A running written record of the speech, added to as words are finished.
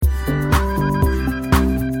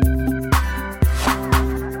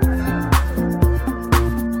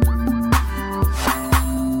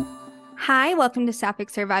welcome to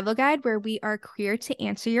Sapphic Survival Guide, where we are queer to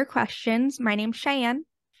answer your questions. My name's Cheyenne.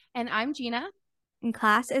 And I'm Gina. And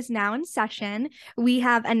class is now in session. We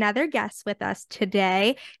have another guest with us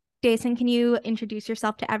today. Deison, can you introduce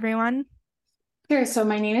yourself to everyone? Sure. So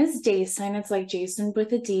my name is Deison. It's like Jason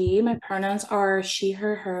with a D. My pronouns are she,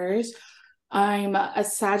 her, hers. I'm a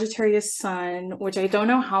Sagittarius sun, which I don't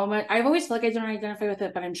know how much. I've always felt like I don't identify with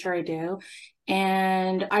it, but I'm sure I do.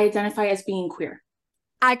 And I identify as being queer.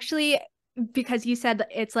 Actually, because you said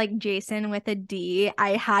it's like Jason with a D,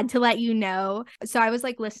 I had to let you know. So I was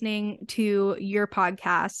like listening to your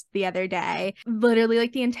podcast the other day, literally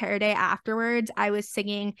like the entire day afterwards, I was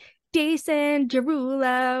singing Deison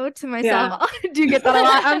Derulo to myself. Yeah. Do you get that a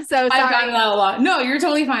lot? I'm so sorry. I've gotten that a lot. No, you're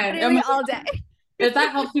totally fine. Literally all day. If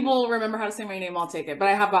that helps people remember how to say my name, I'll take it. But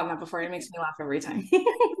I have gotten that before. It makes me laugh every time.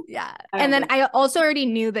 Yeah. And then I also already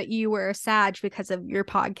knew that you were a Sag because of your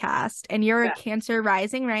podcast, and you're a Cancer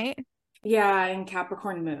rising, right? Yeah, and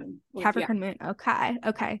Capricorn moon. Capricorn moon.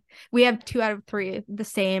 Okay. We have 2 out of 3 the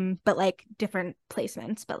same, but like different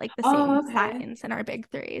placements, but like the same signs in our big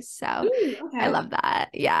 3s. So I love that.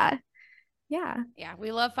 Yeah.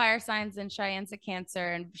 We love fire signs, and Cheyenne's a Cancer,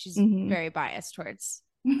 and she's very biased towards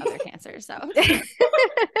other cancers.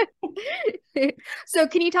 So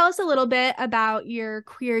can you tell us a little bit about your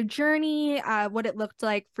queer journey, what it looked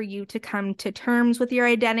like for you to come to terms with your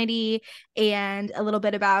identity, and a little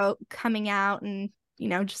bit about coming out, and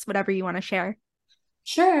just whatever you want to share?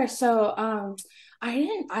 Sure. So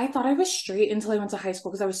I thought I was straight until I went to high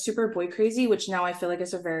school, because I was super boy crazy, which now I feel like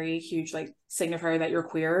is a very huge like signifier that you're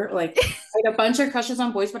queer. Like I had a bunch of crushes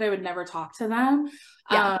on boys, but I would never talk to them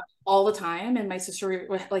all the time. And my sister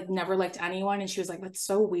like never liked anyone, and she was like, that's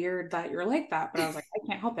so weird that you're like that. But I was like, I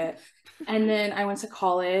can't help it. And then I went to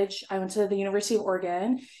college. I went to the University of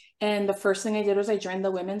Oregon. And the first thing I did was I joined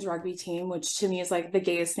the women's rugby team, which to me is like the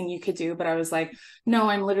gayest thing you could do. But I was like, no,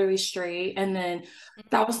 I'm literally straight. And then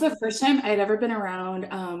that was the first time I'd ever been around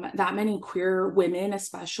that many queer women,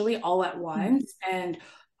 especially all at once. And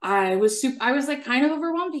I was like kind of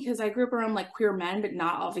overwhelmed, because I grew up around like queer men, but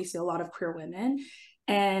not obviously a lot of queer women.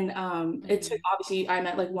 And it took, obviously I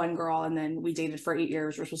met like one girl, and then we dated for 8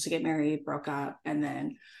 years. We're supposed to get married, broke up, and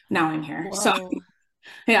then now I'm here. Whoa. So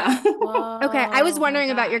yeah. Okay. I was wondering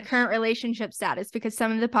about your current relationship status, because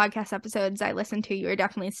some of the podcast episodes I listened to, you were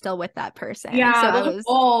definitely still with that person. Yeah. So those was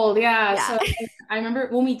old. Yeah. So I remember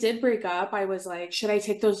when we did break up, I was like, should I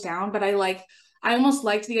take those down? But I almost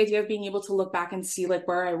liked the idea of being able to look back and see like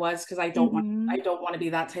where I was, because I don't want to be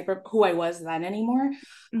that type of who I was then anymore.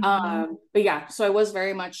 But yeah, so I was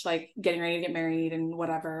very much like getting ready to get married and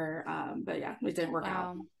whatever. But yeah, it didn't work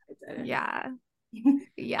out. Yeah.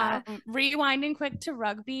 Rewinding quick to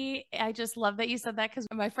rugby, I just love that you said that, because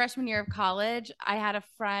my freshman year of college, I had a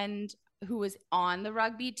friend who was on the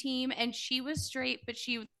rugby team, and she was straight, but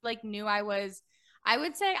she like knew I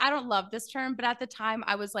would say, I don't love this term, but at the time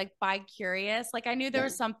I was like bi-curious. Like I knew there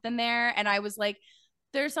was something there, and I was like,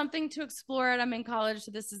 there's something to explore, and I'm in college,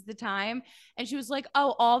 so this is the time. And she was like,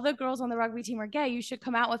 oh, all the girls on the rugby team are gay, you should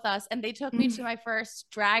come out with us. And they took me to my first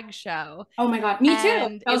drag show. Oh my God, me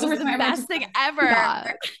too. That was the best thing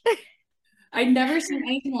ever. I'd never seen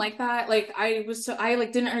anything like that. Like I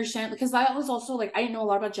didn't understand, because that was also like, I didn't know a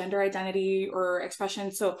lot about gender identity or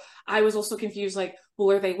expression. So I was also confused, like,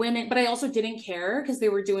 well, are they women? But I also didn't care, because they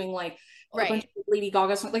were doing like a bunch of Lady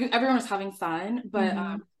Gaga songs. Like everyone was having fun. But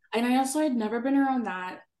and I also had never been around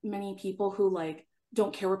that many people who like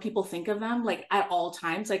don't care what people think of them, like at all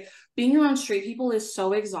times. Like being around straight people is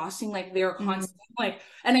so exhausting. Like they're constantly like,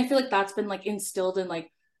 and I feel like that's been like instilled in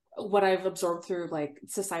like what I've absorbed through like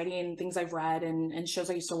society and things I've read and shows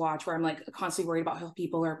I used to watch, where I'm like constantly worried about how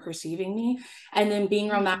people are perceiving me. And then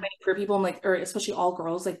being around that many queer people, I'm like, or especially all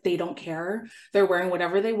girls, like they don't care. They're wearing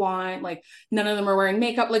whatever they want. Like none of them are wearing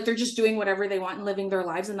makeup. Like they're just doing whatever they want and living their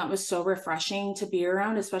lives. And that was so refreshing to be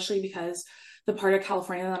around, especially because the part of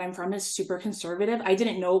California that I'm from is super conservative. I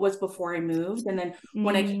didn't know it was before I moved. And then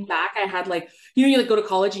when I came back, I had like, you like go to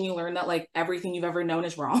college and you learn that like everything you've ever known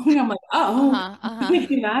is wrong. I'm like,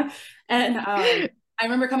 and I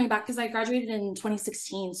remember coming back, because I graduated in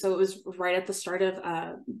 2016. So it was right at the start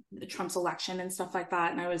of Trump's election and stuff like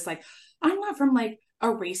that. And I was like, I'm not from like a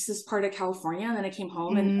racist part of California. And then I came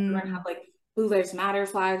home and everyone had like Blue Lives Matter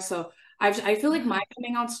flags. So I feel like my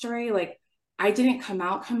coming out story, like I didn't come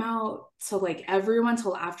out to like everyone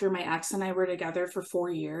till after my ex and I were together for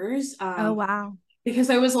 4 years. Oh, wow.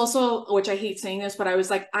 Because I was also, which I hate saying this, but I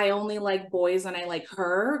was like, I only like boys and I like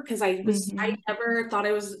her, because I never thought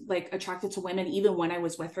I was like attracted to women. Even when I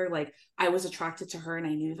was with her, like I was attracted to her and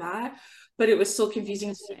I knew that. But it was so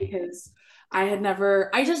confusing to me, because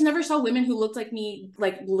I just never saw women who looked like me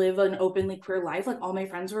like live an openly queer life. Like all my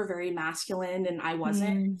friends were very masculine and I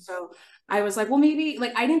wasn't. So I was like, well, maybe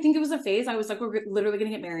like I didn't think it was a phase. I was like, we're literally gonna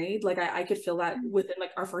get married. Like I could feel that within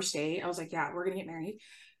like our first date. I was like, yeah, we're gonna get married.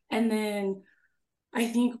 And then I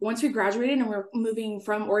think once we graduated and we're moving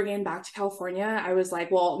from Oregon back to California, I was like,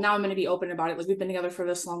 well, now I'm going to be open about it. Like, we've been together for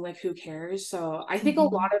this long. Like, who cares? So I think a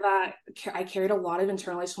lot of that, I carried a lot of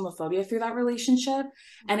internalized homophobia through that relationship.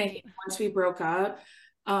 And I think once we broke up,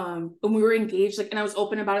 when we were engaged, like, and I was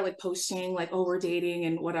open about it, like posting, like, oh, we're dating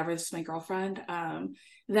and whatever, this is my girlfriend.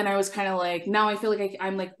 Then I was kind of like, now I feel like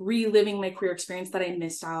I'm like reliving my queer experience that I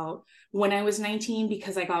missed out when I was 19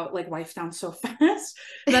 because I got like wifed down so fast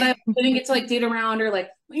that I didn't get to like date around or like,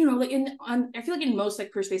 you know, like I feel like in most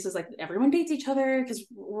like queer spaces, like everyone dates each other because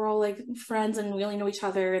we're all like friends and we only know each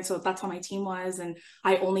other. And so that's how my team was. And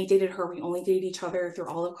I only dated her. We only dated each other through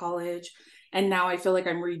all of college. And now I feel like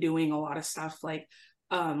I'm redoing a lot of stuff. Like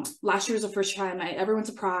last year was the first time I ever went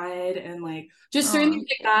to Pride and like just certain things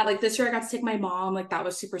like that. Like this year I got to take my mom, like that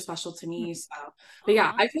was super special to me. So but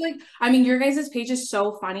yeah, I feel like I mean your guys' page is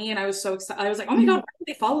so funny and I was so excited. I was like, oh my god, why are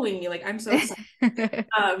they following me? Like I'm so excited.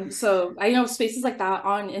 So I know spaces like that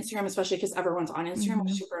on Instagram, especially because everyone's on Instagram,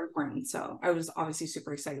 are super important. So I was obviously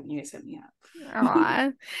super excited when you guys hit me up. Aw.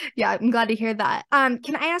 Yeah, I'm glad to hear that.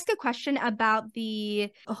 Can I ask a question about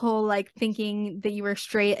the whole like thinking that you were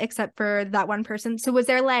straight except for that one person? So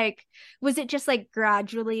was it just like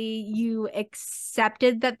gradually you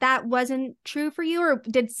accepted that that wasn't true for you, or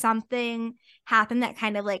did something happen that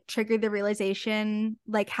kind of like triggered the realization?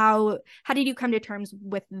 Like how did you come to terms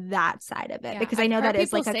with that side of it? Because I know that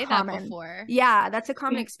is like a common, yeah, that's a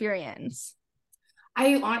common experience.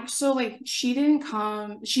 So like she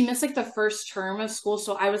missed like the first term of school.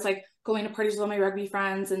 So I was like going to parties with all my rugby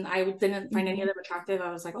friends and I didn't find any of them attractive.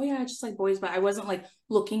 I was like, oh yeah, I just like boys, but I wasn't like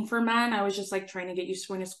looking for men. I was just like trying to get used to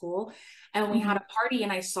going to school. And we had a party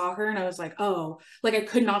and I saw her and I was like, oh, like I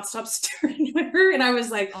could not stop staring at her. And I was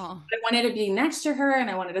like, I wanted to be next to her and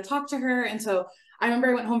I wanted to talk to her. And so I remember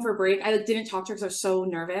I went home for a break. I like, didn't talk to her because I was so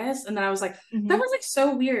nervous. And then I was like, that was like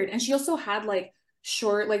so weird. And she also had like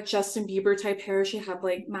short like Justin Bieber type hair. She had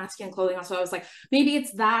like masculine clothing on. So I was like, maybe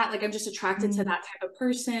it's that, like I'm just attracted to that type of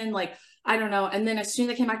person, like I don't know. And then as soon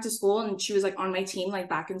as I came back to school and she was like on my team, like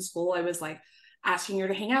back in school, I was like asking her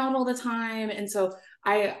to hang out all the time. And so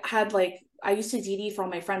I used to DD for all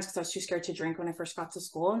my friends because I was too scared to drink when I first got to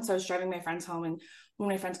school. And so I was driving my friends home and one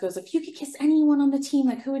of my friends goes, if you could kiss anyone on the team,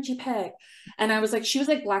 like who would you pick? And I was like, she was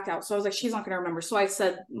like blacked out. So I was like, she's not going to remember. So I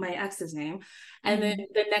said my ex's name. And then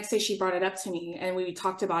the next day she brought it up to me and we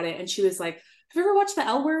talked about it. And she was like, have you ever watched The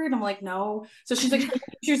L Word? I'm like, no. So she's like,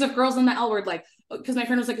 pictures of girls in The L Word, like, because my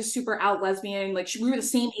friend was like a super out lesbian. Like we were the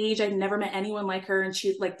same age. I'd never met anyone like her. And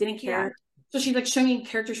she like didn't care. Yeah. So she's like showing me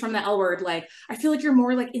characters from The L Word. Like, I feel like you're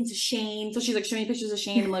more like into Shane. So she's like showing me pictures of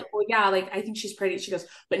Shane. I'm like, well, yeah, like I think she's pretty. She goes,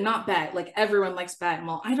 but not Bet. Like everyone likes Bet. I'm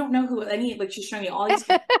all, I don't know who any, like she's showing me all these.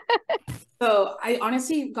 So I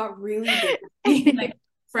honestly got really big, like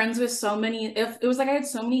friends with so many, if it was like I had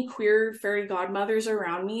so many queer fairy godmothers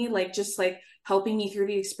around me, like just like helping me through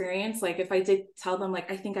the experience. Like if I did tell them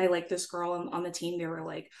like I think I like this girl on the team, they were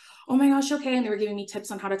like, oh my gosh, okay. And they were giving me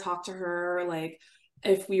tips on how to talk to her, like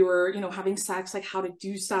if we were, you know, having sex, like how to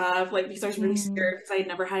do stuff, like because I was really scared because I had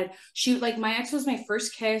never had like my ex was my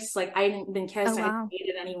first kiss, like I hadn't been kissed, I hadn't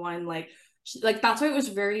dated anyone, like that's why it was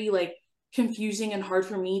very like confusing and hard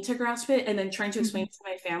for me to grasp it, and then trying to explain it to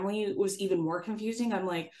my family was even more confusing. I'm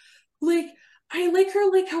like I like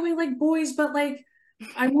her like how I like boys, but like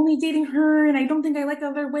I'm only dating her and I don't think I like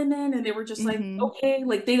other women. And they were just like, okay,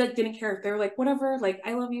 like they like didn't care. They were like, whatever, like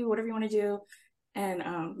I love you, whatever you want to do. And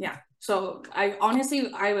yeah, so I honestly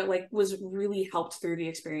like was really helped through the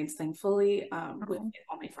experience, thankfully, with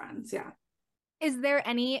all my friends. Yeah. Is there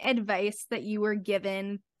any advice that you were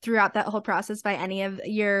given throughout that whole process by any of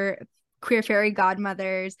your queer fairy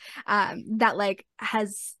godmothers that like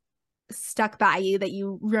has stuck by you that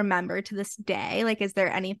you remember to this day? Like, is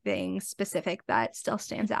there anything specific that still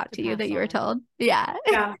stands out to you that you were told? Yeah.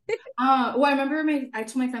 Well, I remember I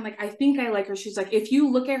told my friend, like, I think I like her. She's like, if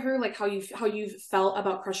you look at her, like how you felt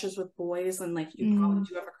about crushes with boys, and like you probably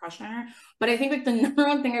do have a crush on her. But I think like the number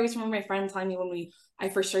one thing I always remember my friend telling me when I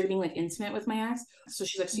first started being like intimate with my ex. So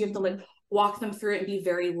she's like, so you have to like walk them through it and be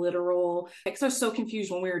very literal. Like, so I was so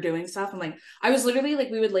confused when we were doing stuff. And like, I was literally like,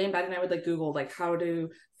 we would lay in bed and I would like Google like how to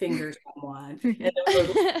finger someone. And then we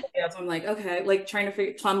would so I'm like, okay, like trying to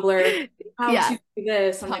figure Tumblr, how to do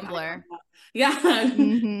this. I'm Tumblr. like, yeah.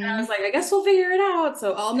 And I was like, I guess we'll figure it out.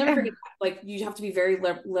 So I'll never forget that. Like, you have to be very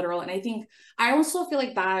literal. And I think I also feel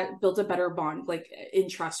like that builds a better bond, like in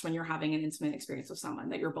trust, when you're having an intimate experience with someone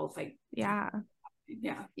that you're both like, yeah,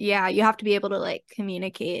 you have to be able to like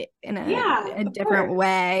communicate in a different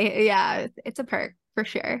way. Yeah, it's a perk for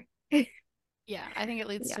sure. Yeah, I think it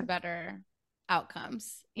leads to better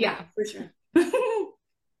outcomes. Yeah, for sure.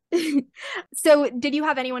 So did you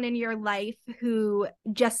have anyone in your life who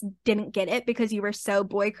just didn't get it because you were so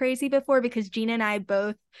boy crazy before? Because Gina and I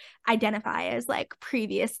both identify as like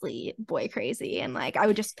previously boy crazy, and like I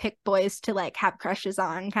would just pick boys to like have crushes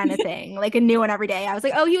on kind of thing, like a new one every day. I was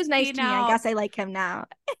like, oh, he was nice to me, I guess I like him now.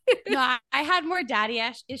 No, I had more daddy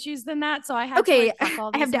issues than that, so I had to like, fuck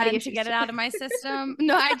all these men to get it out of my system.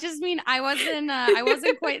 No, I just mean I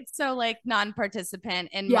wasn't quite so like non-participant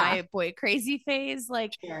in my boy crazy phase.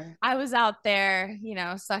 Like I was out there, you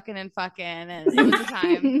know, sucking and fucking, and it was a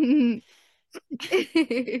time.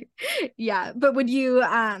 Yeah, but would you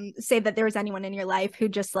say that there was anyone in your life who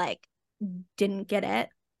just like didn't get it?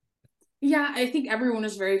 Yeah, I think everyone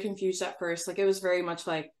was very confused at first. Like, it was very much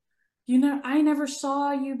like, you know, I never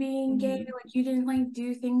saw you being gay. Like, you didn't like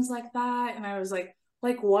do things like that. And I was like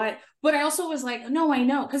what? But I also was like, no, I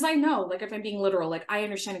know, because I know, like, if I'm being literal, like I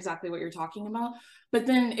understand exactly what you're talking about. But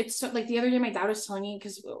then it's so, like the other day my dad was telling me,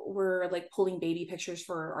 because we're like pulling baby pictures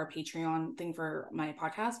for our Patreon thing for my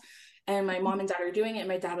podcast, and my mom and dad are doing it, and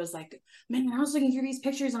my dad was like, man, I was looking through these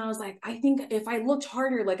pictures and I was like, I think if I looked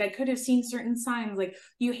harder, like I could have seen certain signs, like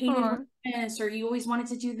you hated this, or you always wanted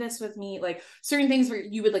to do this with me, like certain things where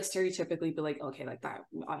you would like stereotypically be like, okay, like that,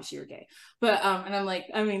 obviously you're gay. But and I'm like,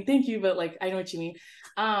 I mean, thank you, but like I know what you mean.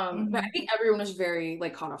 But I think everyone was very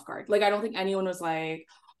like caught off guard. Like I don't think anyone was like,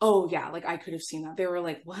 oh yeah, like I could have seen that. They were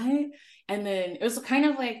like, what? And then it was kind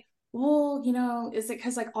of like, well, you know, is it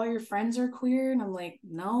because like all your friends are queer? And I'm like,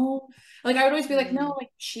 no. Like I would always be like, no, like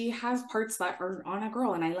she has parts that are on a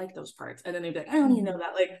girl and I like those parts. And then they'd be like, I don't even know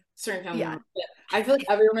that, like certain family members. But I feel like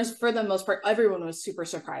everyone was, for the most part, everyone was super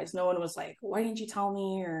surprised. No one was like, why didn't you tell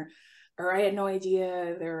me? Or I had no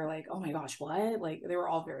idea. They were like, oh my gosh, what? Like they were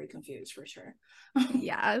all very confused for sure.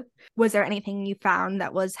 Yeah. Was there anything you found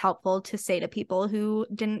that was helpful to say to people who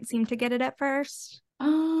didn't seem to get it at first?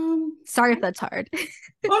 Sorry if that's hard.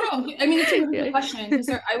 Oh no, I mean it's a really good question, because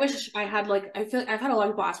I wish I had like, I feel like I've had a lot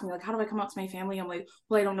of people ask me like, how do I come out to my family? I'm like,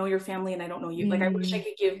 well, I don't know your family and I don't know you. Like I wish I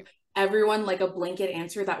could give everyone like a blanket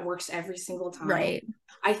answer that works every single time. Right.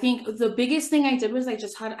 I think the biggest thing I did was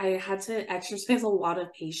I had to exercise a lot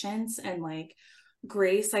of patience and like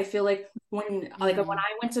grace. I feel like when I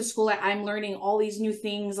went to school, I'm learning all these new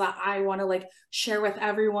things that I want to like share with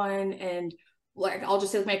everyone. And like I'll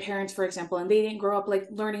just say with my parents, for example, and they didn't grow up like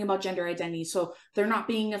learning about gender identity, so they're not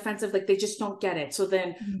being offensive, like they just don't get it. So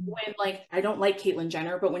then when like, I don't like Caitlyn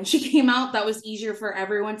Jenner, but when she came out, that was easier for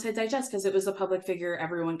everyone to digest because it was a public figure.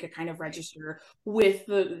 Everyone could kind of register with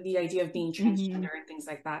the idea of being transgender and things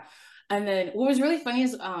like that. And then what was really funny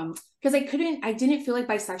is because I didn't feel like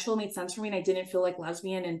bisexual made sense for me, and I didn't feel like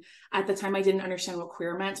lesbian, and at the time I didn't understand what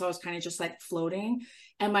queer meant, so I was kind of just like floating.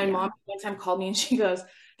 And my mom one time called me and she goes,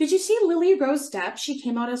 did you see Lily Rose Depp? She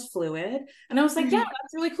came out as fluid. And I was like, yeah,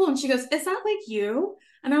 that's really cool. And she goes, is that like you?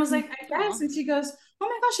 And I was like, I guess. And she goes, oh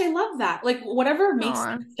my gosh, I love that. Like whatever makes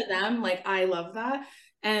sense to them, like I love that.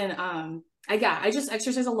 And I just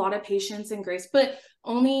exercise a lot of patience and grace, but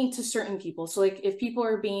only to certain people. So like if people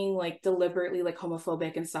are being like deliberately like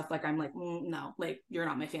homophobic and stuff, like I'm like, no, like you're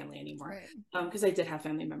not my family anymore. Because I did have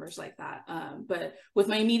family members like that. But with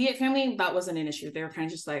my immediate family, that wasn't an issue. They were kind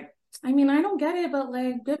of just like, I mean, I don't get it, but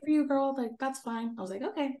like good for you, girl. Like that's fine. I was like,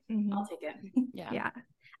 okay, I'll take it. Yeah.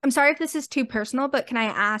 I'm sorry if this is too personal, but can I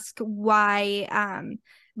ask why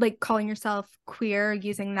like calling yourself queer,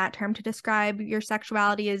 using that term to describe your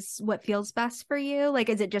sexuality, is what feels best for you? Like,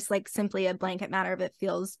 is it just like simply a blanket matter of it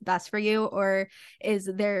feels best for you, or is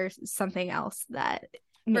there something else that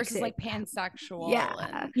versus like pansexual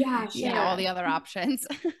and all the other options?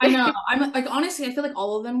 I know. I'm like, honestly, I feel like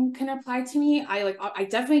all of them can apply to me. I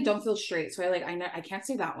definitely don't feel straight, so I can't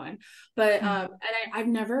say that one. But and I've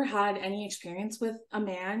never had any experience with a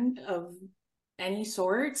man of any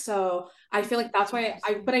sort, so I feel like that's why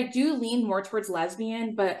but I do lean more towards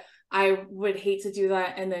lesbian, but I would hate to do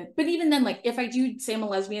that. And then, but even then, like if I do say I'm a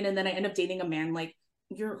lesbian and then I end up dating a man, like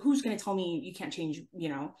who's going to tell me you can't change, you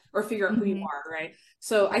know, or figure out who you are, right?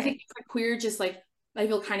 So I think queer just like, I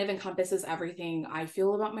feel kind of encompasses everything I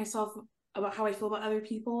feel about myself about how I feel about other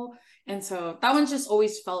people. And so that one just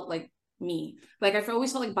always felt like me. Like I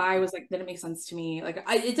always felt like bi was like, didn't make sense to me. Like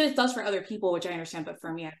it does for other people, which I understand, but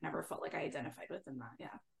for me, I've never felt like I identified within that.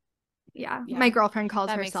 Yeah. My girlfriend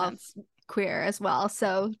calls herself queer as well,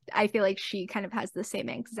 so I feel like she kind of has the same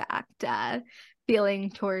exact feeling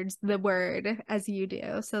towards the word as you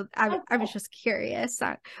do. So I was just curious,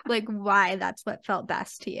 like why that's what felt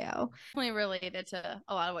best to you. Definitely related to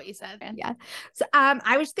a lot of what you said. Yeah. So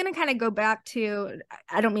I was gonna kind of go back to,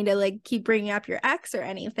 I don't mean to like keep bringing up your ex or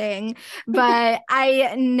anything, but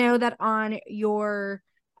I know that on your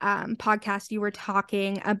podcast you were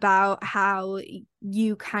talking about how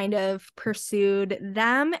you kind of pursued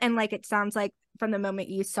them, and like it sounds like from the moment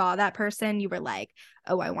you saw that person you were like,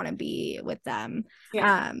 oh, I want to be with them.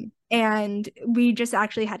 And we just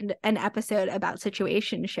actually had an episode about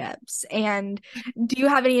situationships, and do you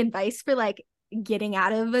have any advice for like getting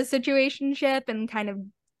out of a situationship and kind of,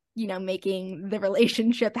 you know, making the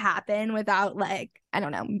relationship happen without like, I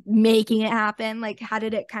don't know, making it happen? Like how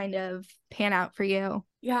did it kind of pan out for you?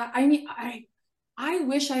 Yeah, I mean, I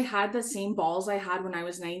wish I had the same balls I had when I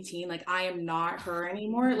was 19. Like I am not her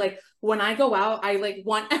anymore. Like when I go out, I like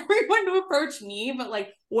want everyone to approach me, but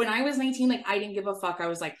like when I was 19, like I didn't give a fuck. I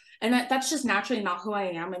was like, and that's just naturally not who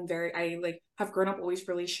I am. I like have grown up always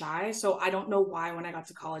really shy. So I don't know why when I got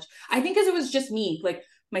to college. I think because it was just me. Like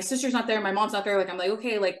my sister's not there, my mom's not there. Like I'm like,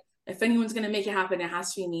 okay, like if anyone's gonna make it happen, it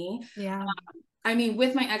has to be me. Yeah. I mean,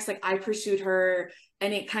 with my ex, like I pursued her,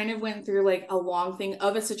 and it kind of went through like a long thing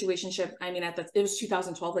of a situationship. I mean, it was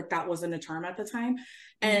 2012, like that wasn't a term at the time.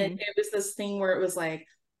 And it was this thing where it was like,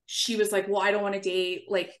 she was like, well, I don't want to date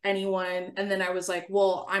like anyone. And then I was like,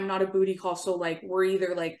 well, I'm not a booty call. So like, we're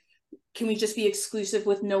either like, can we just be exclusive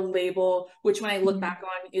with no label? Which when I look back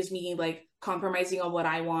on is me like compromising on what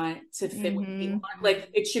I want to fit what we want. Like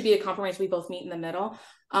it should be a compromise. We both meet in the middle.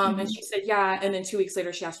 And she said, yeah. And then 2 weeks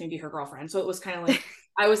later, she asked me to be her girlfriend. So it was kind of like,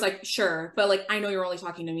 I was like, sure. But like, I know you're only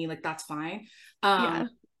talking to me. Like, that's fine.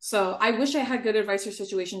 So I wish I had good advice for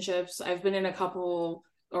situationships. I've been in a couple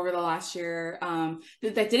over the last year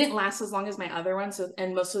that didn't last as long as my other ones. So,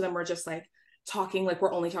 and most of them were just like talking, like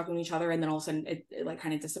we're only talking to each other. And then all of a sudden it like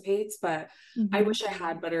kind of dissipates. But I wish I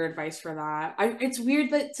had better advice for that. It's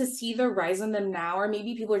weird that to see the rise in them now, or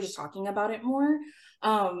maybe people are just talking about it more.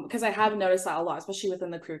 Because I have noticed that a lot, especially within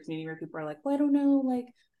the queer community, where people are like, well, I don't know, like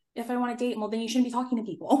if I want to date, well, then you shouldn't be talking to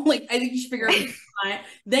people. Like I think you should figure out what you want,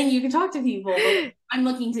 then you can talk to people. But I'm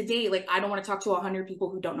looking to date, like I don't want to talk to 100 people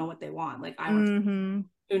who don't know what they want. Like I want to,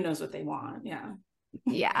 who knows what they want.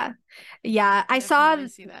 Yeah. I saw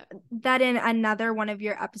that in another one of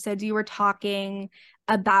your episodes you were talking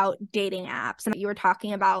about dating apps, and you were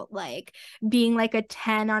talking about like being like a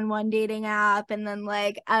 10 on one dating app and then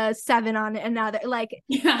like a 7 on another, like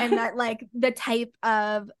and that like the type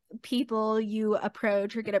of people you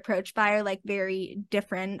approach or get approached by are like very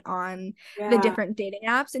different on the different dating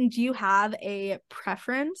apps. And do you have a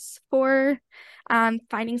preference for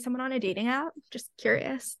finding someone on a dating app? Just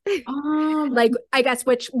curious. Like I guess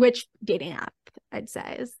which dating app I'd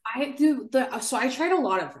say is. I do so I tried a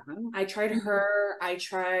lot of them. I tried her, I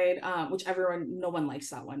tried which no one likes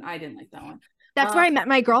that one. I didn't like that one. That's where I met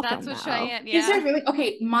my girlfriend. That's what Cheyenne. Is it really?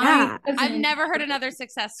 Okay, I've never heard another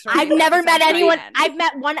success story. I've never met anyone. I've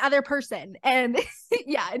met one other person, and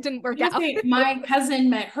it didn't work out. My cousin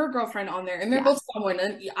met her girlfriend on there, and they're both Samoan.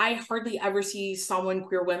 And I hardly ever see Samoan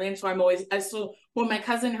queer women, so I'm always so when my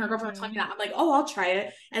cousin and her girlfriend were telling me that, I'm like, oh, I'll try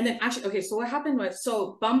it. And then actually, okay, so what happened was,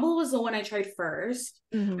 so Bumble was the one I tried first.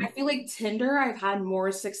 I feel like Tinder, I've had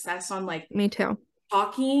more success on like. Me too.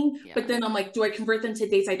 Talking, but then I'm like, do I convert them to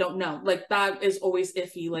dates? I don't know. Like that is always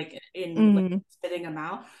iffy, like in like spitting them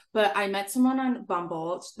out. But I met someone on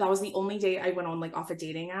Bumble. That was the only date I went on like off a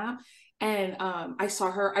dating app. And I saw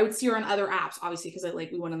her, I would see her on other apps, obviously, because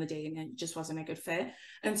we went on the date and it just wasn't a good fit.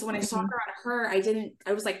 And so when I saw her on her,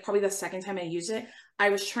 I was like probably the second time I used it, I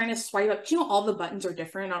was trying to swipe up, all the buttons are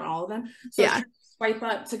different on all of them. So I swipe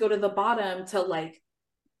up to go to the bottom to like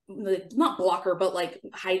not block her, but like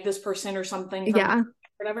hide this person or something from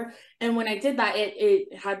whatever. And when I did that,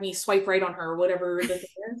 it had me swipe right on her or whatever it is.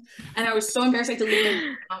 And I was so embarrassed I deleted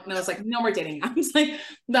it, and I was like, no more dating. I was like,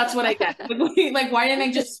 that's what I get. Like why didn't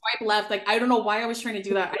I just swipe left? Like I don't know why I was trying to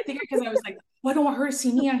do that. I think because I was like, well, I don't want her to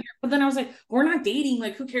see me on here. But then I was like, we're not dating,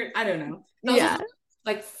 like who cares? I don't know. That was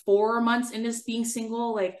like 4 months into being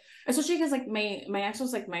single, like especially because like my ex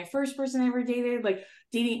was like my first person I ever dated. Like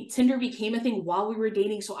dating, Tinder became a thing while we were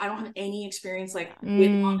dating, so I don't have any experience like with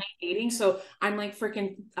online dating. So I'm like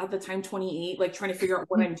freaking at the time 28, like trying to figure out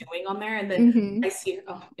what I'm doing on there, and then I see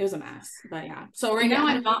it was a mess. But yeah, so right now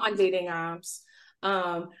I'm not on dating apps.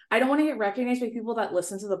 I don't want to get recognized by people that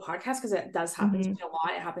listen to the podcast because it does happen to me a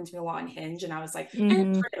lot. It happened to me a lot on Hinge, and I was like, turn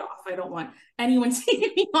it off. I don't want anyone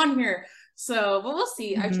seeing me on here. So, but we'll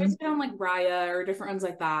see. I tried to get on like Raya or different ones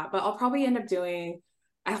like that, but I'll probably end up doing.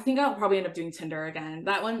 I think I'll probably end up doing Tinder again.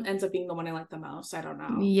 That one ends up being the one I like the most. I don't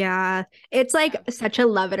know. Yeah. It's like such a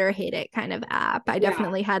love it or hate it kind of app. I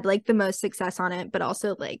definitely had like the most success on it, but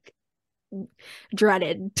also like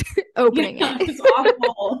dreaded opening it. It's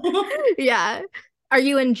awful. Yeah. Are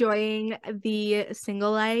you enjoying the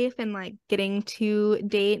single life and like getting to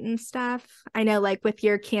date and stuff? I know like with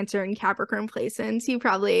your Cancer and Capricorn placements, you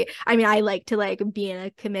probably, I mean, I like to like be in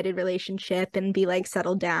a committed relationship and be like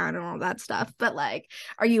settled down and all that stuff. But like,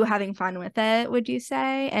 are you having fun with it, would you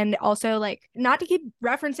say? And also like, not to keep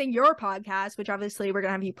referencing your podcast, which obviously we're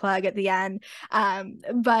going to have you plug at the end.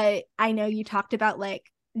 But I know you talked about like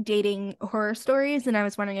dating horror stories, and I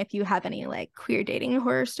was wondering if you have any like queer dating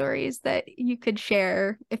horror stories that you could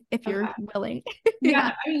share if you're willing.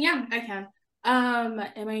 Yeah, I mean, yeah, I can. Am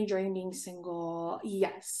I enjoying being single?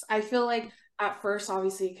 Yes. I feel like at first,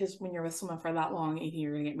 obviously, because when you're with someone for that long, thinking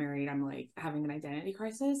you're gonna get married, I'm like having an identity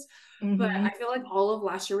crisis. But I feel like all of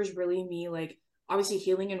last year was really me like obviously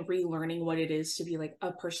healing and relearning what it is to be like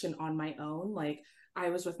a person on my own. Like I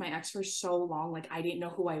was with my ex for so long, like I didn't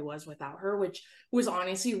know who I was without her, which was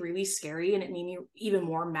honestly really scary, and it made me even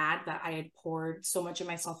more mad that I had poured so much of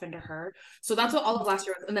myself into her. So that's what all of last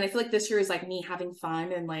year was. And then I feel like this year is like me having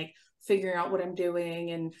fun and like figuring out what I'm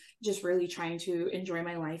doing and just really trying to enjoy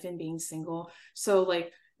my life and being single. So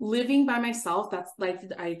like living by myself, that's like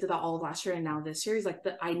I did that all of last year, and now this year is like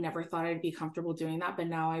that I never thought I'd be comfortable doing that, but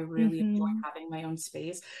now I really enjoy having my own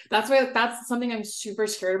space. That's why that's something I'm super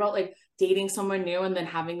scared about, like dating someone new and then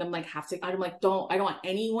having them like have to, I'm like, I don't want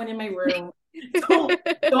anyone in my room.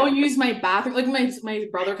 don't use my bathroom. Like my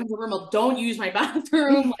brother comes over, I'm like, don't use my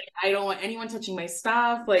bathroom. Like I don't want anyone touching my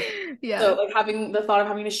stuff. Like so like having the thought of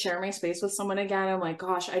having to share my space with someone again, I'm like,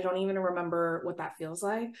 gosh, I don't even remember what that feels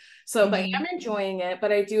like. So but I'm enjoying it.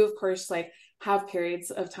 But I do of course like have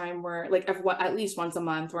periods of time where like at least once a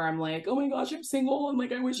month where I'm like, oh my gosh, I'm single and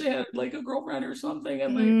like I wish I had like a girlfriend or something.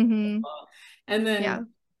 And like and then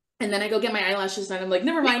and then I go get my eyelashes done. I'm like,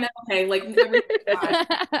 never mind. Okay, like but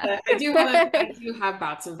I do have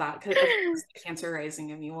bouts of that because the Cancer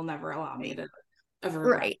rising in me will never allow me to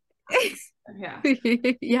ever. Yeah.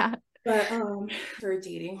 Yeah. But for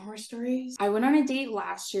dating horror stories, I went on a date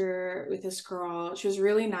last year with this girl. She was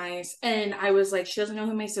really nice, and I was like, she doesn't know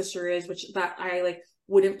who my sister is, which that I like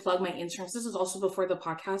wouldn't plug my Instagram. This was also before the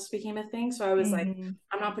podcast became a thing, so I was like,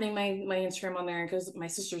 I'm not putting my Instagram on there because my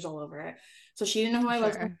sister's all over it. So she didn't know who I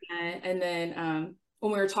was yet. And then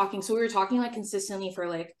when we were talking like consistently for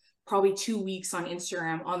like probably 2 weeks on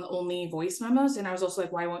Instagram on only voice memos, and I was also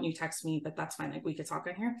like, why won't you text me? But that's fine, like we could talk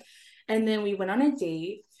on here. And then we went on a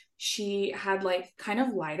date. She had like kind of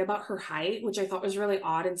lied about her height, which I thought was really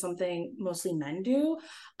odd and something mostly men do.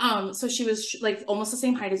 So she was like almost the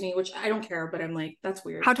same height as me, which I don't care, but I'm like, that's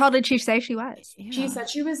weird. How tall did she say she was? She said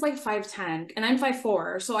she was like 5'10", and I'm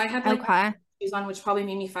 5'4", so I had like shoes on, which probably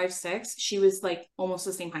made me 5'6". She was like almost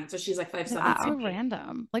the same height, so she's like 5'7". That's so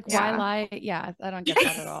random. Like why lie? Yeah, I don't get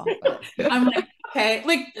that at all. I'm like, okay,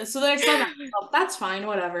 like so then I saw that, that's fine,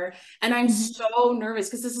 whatever. And I'm so nervous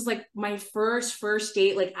because this is like my first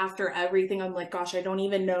date, like after everything. I'm like, gosh, I don't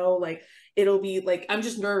even know, like it'll be like, I'm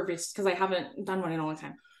just nervous because I haven't done one in a long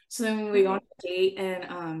time. So then we go on a date,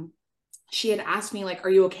 and she had asked me like,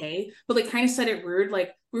 are you okay? But like kind of said it rude,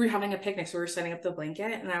 like we were having a picnic, so we were setting up the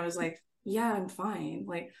blanket, and I was like, yeah, I'm fine.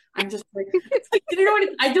 Like I'm just like, you know what,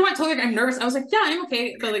 I didn't want to tell her like, I'm nervous. I was like, yeah, I'm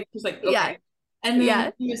okay. But like she's like, okay. And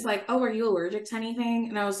then he was like, oh, are you allergic to anything?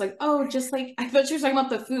 And I was like, oh, just like, I thought she was talking about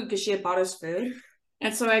the food because she had bought us food.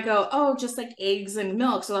 And so I go, oh, just like eggs and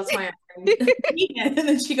milk. So that's why I'm eating it. And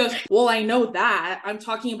then she goes, well, I know that. I'm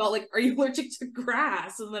talking about like, are you allergic to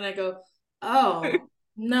grass? And then I go, oh,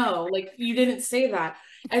 no, like you didn't say that.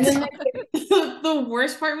 And then like, the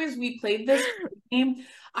worst part was we played this game.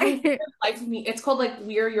 I think life of me. It's called like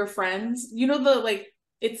We Are Your Friends. You know the like,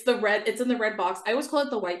 it's in the red box. I always call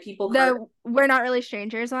it the white people card. We're Not Really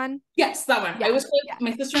Strangers one? Yes, that one. I always call it,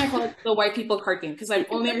 my sister and I call it the white people card game because I've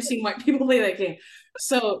only ever seen white people play that game.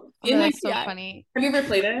 So that's so funny. Have you ever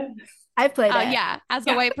played it? I've played it. Yeah. As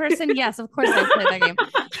a white person, yes, of course I've played that game.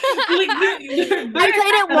 I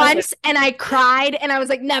played it once and I cried and I was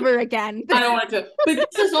like, never again. I don't want to. But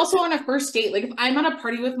this is also on a first date. Like if I'm at a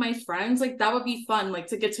party with my friends, like that would be fun, like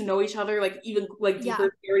to get to know each other, like even like deeper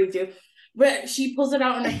than we already do. But she pulls it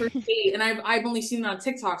out on a first date, and I've only seen it on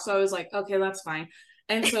TikTok, so I was like, okay, that's fine.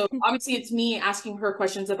 And so obviously it's me asking her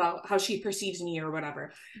questions about how she perceives me or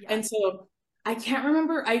whatever. And so I can't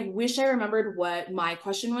remember. I wish I remembered what my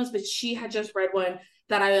question was, but she had just read one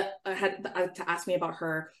that I had to ask me about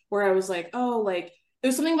her, where I was like, oh, like it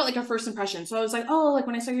was something about like a first impression. So I was like, oh, like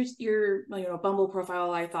when I saw your Bumble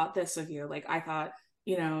profile, I thought this of you. Like I thought,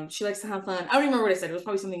 she likes to have fun. I don't even remember what I said. It was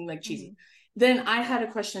probably something like cheesy. Mm-hmm. Then I had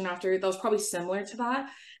a question after that was probably similar to that.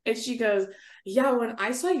 And she goes, yeah, when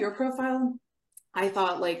I saw your profile, I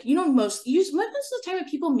thought like, most of the time when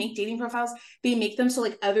people make dating profiles, they make them so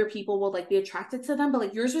like other people will like be attracted to them. But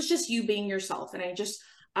like yours was just you being yourself. And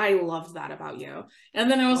I loved that about you.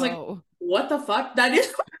 And then I was like, what the fuck? That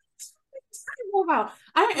is wow.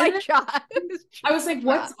 I was like,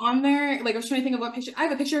 what's on there? Like I was trying to think of what picture. I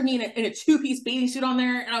have a picture of me in a two-piece bathing suit on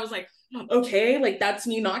there. And I was like, okay, like that's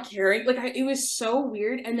me not caring. Like it was so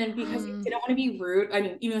weird. And then because I didn't want to be rude, I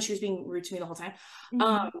mean, even though she was being rude to me the whole time,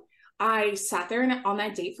 I sat there on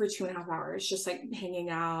that date for 2.5 hours, just like hanging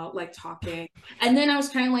out, like talking. And then I was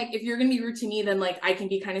kind of like, if you're going to be rude to me, then like I can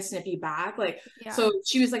be kind of snippy back. Like, so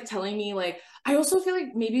she was like telling me like, I also feel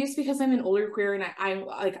like maybe it's because I'm an older queer and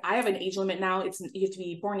I have an age limit now. You have to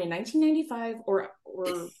be born in 1995 or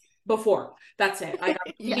before. That's it. I got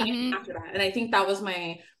after that. And I think that was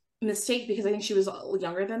my mistake because I think she was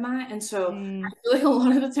younger than that. And so I feel like a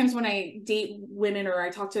lot of the times when I date women or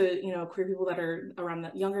I talk to queer people that are around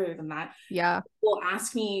that younger than that, will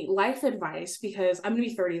ask me life advice because I'm gonna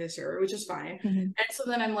be 30 this year, which is fine. And so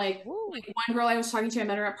then I'm like one girl I was talking to, I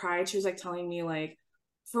met her at Pride, she was like telling me like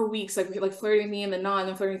for weeks like flirting with me and then not, and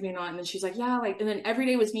then flirting with me and not, and then she's like like, and then every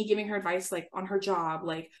day was me giving her advice like on her job,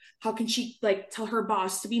 like how can she like tell her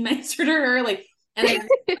boss to be nicer to her, like. And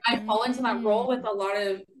I fall into that role with a lot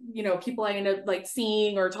of people I end up like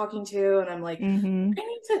seeing or talking to, and I'm like, I need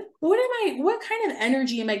to. What kind of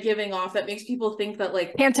energy am I giving off that makes people think that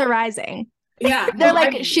like pants are rising? Yeah, they're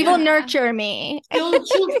like, she will nurture me. She'll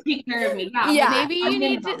take care of me. Yeah, maybe you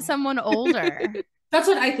need someone older. That's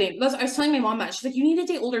what I think. I was telling my mom that. She's like, you need to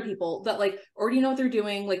date older people that like already know what they're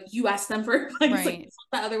doing. Like you ask them for advice. Right. Like it's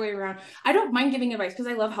not the other way around. I don't mind giving advice because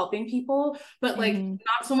I love helping people, but like not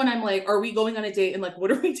someone I'm like, are we going on a date and like what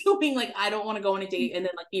are we doing? Like I don't want to go on a date and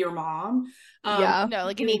then like be your mom. No,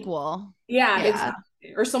 like an equal. Yeah,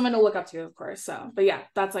 exactly. Or someone to look up to, of course. So, but yeah,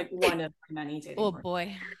 that's like one of many dating. Oh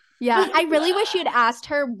boy. Yeah, I really wish you'd asked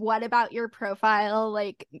her what about your profile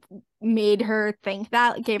like made her think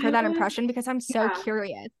that, gave her that impression, because I'm so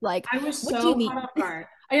curious. Like, I was so caught off guard.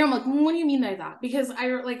 I'm like, what do you mean by that? Because I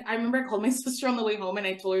remember I called my sister on the way home and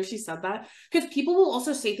I told her she said that, because people will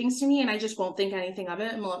also say things to me and I just won't think anything of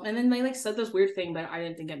it, and then they like said this weird thing but I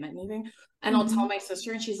didn't think it meant anything, and I'll tell my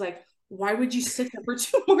sister and she's like, why would you sit there for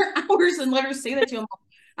 2 more hours and let her say that to you?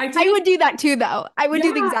 I would do that too, though. I would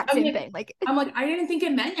do the exact same thing. Like, I'm like, I didn't think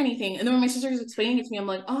it meant anything. And then when my sister was explaining it to me, I'm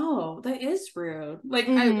like, oh, that is rude. Like,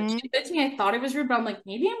 she said to me, I thought it was rude, but I'm like,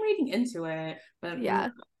 maybe I'm reading into it. But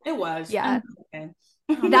it was. Yeah.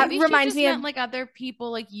 That reminds me of like other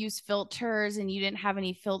people like use filters and you didn't have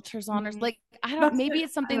any filters on, or like maybe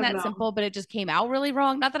it's something that simple, but it just came out really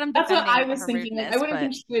wrong. Not that I'm that's what I was thinking. Like, I wouldn't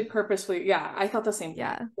think she would purposely. Yeah, I thought the same thing.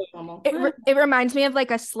 Yeah, it reminds me of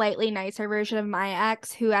like a slightly nicer version of my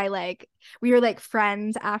ex, who we were like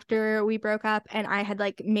friends after we broke up, and I had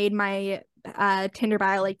like made my Tinder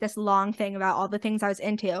bio like this long thing about all the things I was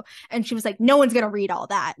into, and she was like, no one's gonna read all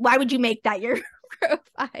that. Why would you make that your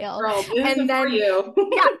profile? Girl, and then you.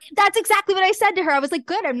 Yeah, that's exactly what I said to her. I was like,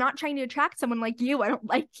 good, I'm not trying to attract someone like you. I don't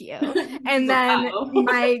like you. And then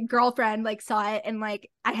my girlfriend like saw it, and like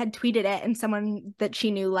I had tweeted it, and someone that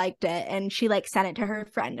she knew liked it, and she like sent it to her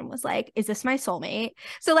friend and was like, is this my soulmate?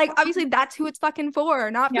 So like obviously that's who it's fucking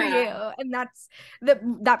for, not for you. And that's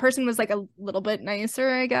that person was like a little bit nicer,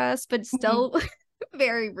 I guess, but still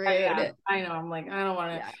very rude. I know. I'm like, I don't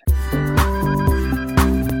want to.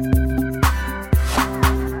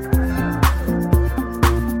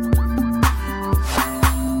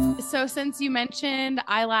 So since you mentioned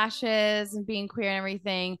eyelashes and being queer and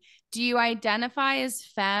everything, do you identify as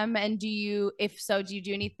femme? And if so, do you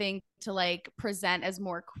do anything to like present as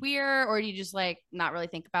more queer, or do you just like not really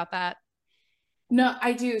think about that? No,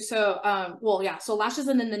 I do. So, so lashes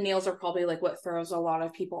and then the nails are probably like what throws a lot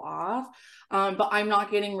of people off. But I'm not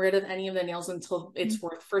getting rid of any of the nails until it's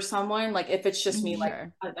worth for someone. Like if it's just me, like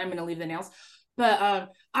I'm going to leave the nails. But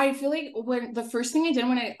I feel like when the first thing I did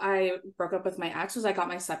when I broke up with my ex was I got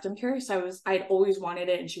my septum pierced. I'd always wanted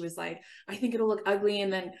it, and she was like, I think it'll look ugly.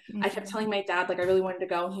 And then I kept telling my dad like I really wanted to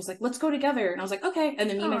go, and he's like, let's go together. And I was like, okay. And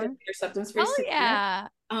then me and my dad got our septums pierced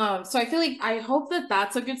together. So I feel like I hope that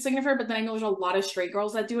that's a good signifier, but then I know there's a lot of straight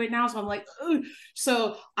girls that do it now, so I'm like, ugh.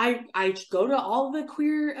 So I go to all the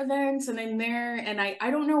queer events and I'm there, and I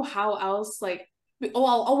don't know how else like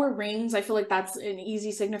I'll wear rings. I feel like that's an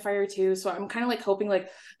easy signifier too. So I'm kind of like hoping like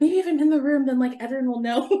maybe if I'm in the room, then like everyone will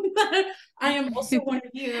know that I am also one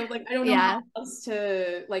of you. Like I don't know how else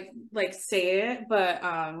to like say it, but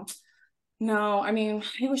no, I mean,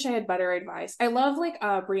 I wish I had better advice. I love like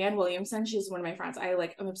Brianne Williamson. She's one of my friends.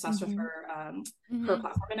 I'm obsessed with her her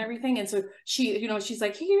platform and everything. And so she, you know, she's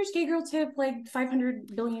like, here's gay girl tip, like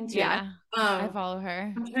 500 billion tips. Yeah. I follow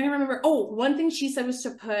her. I'm trying to remember. Oh, one thing she said was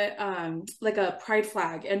to put like a pride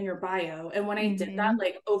flag in your bio. And when I did that,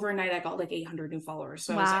 like overnight I got like 800 new followers.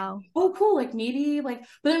 So I was like, oh cool, like maybe like,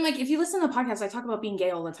 but then like if you listen to the podcast, I talk about being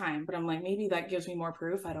gay all the time, but I'm like, maybe that gives me more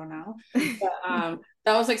proof. I don't know. But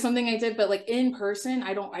that was like something I did, but like in person,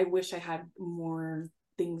 I wish I had more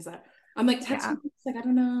things that I'm like texting, like I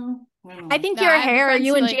don't know. I think your hair,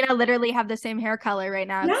 you and Gina literally have the same hair color right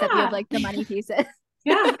now, except you have like the money pieces.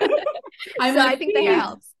 Yeah. I think that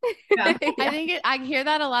helps. Yeah. I hear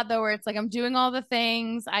that a lot though, where it's like I'm doing all the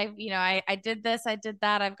things. I did this, I did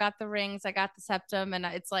that. I've got the rings, I got the septum, and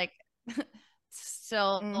it's like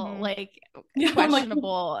still like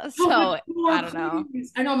questionable. Like, so I don't know.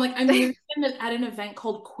 I know. I'm like, I'm at an event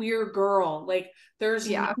called Queer Girl. Like, there's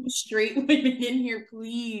no straight women in here,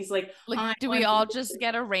 please. Like do we all just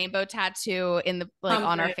get a rainbow tattoo in the like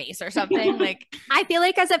on our face or something? Like, I feel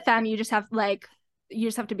like as a femme, you just have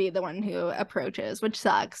to be the one who approaches, which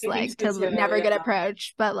sucks, like to never get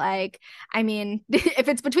approached. But like, I mean, if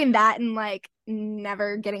it's between that and like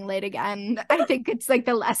never getting laid again, I think it's like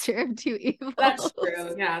the lesser of two evils. That's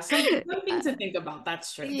true. Yeah. Something to think about.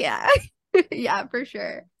 That's true. Yeah. Yeah, for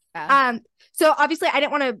sure. So obviously I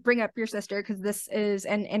didn't want to bring up your sister because this is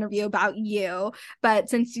an interview about you, but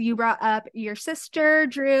since you brought up your sister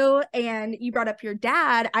Drew and you brought up your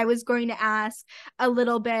dad, I was going to ask a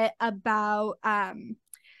little bit about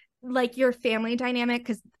like your family dynamic,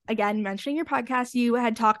 because again, mentioning your podcast, you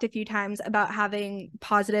had talked a few times about having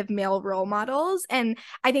positive male role models, and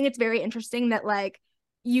I think it's very interesting that like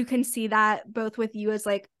you can see that both with you as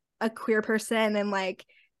like a queer person and like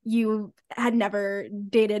you had never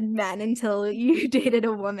dated men until you dated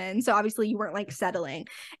a woman. So obviously you weren't like settling.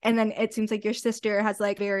 And then it seems like your sister has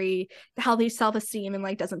like very healthy self-esteem and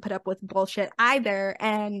like doesn't put up with bullshit either.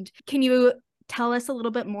 And can you tell us a little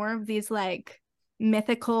bit more of these like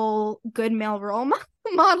mythical good male role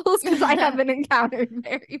models? Because I haven't encountered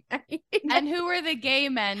very many. And who were the gay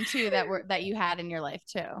men too that you had in your life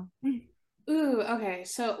too? Ooh, okay.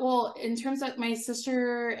 So, well, in terms of my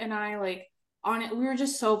sister and I, like, on it, we were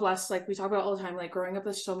just so blessed. Like we talk about all the time, like growing up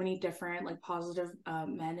with so many different like positive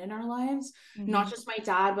men in our lives. Not just my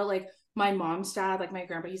dad, but like my mom's dad, like my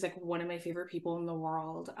grandpa. He's like one of my favorite people in the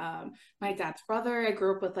world. My dad's brother, I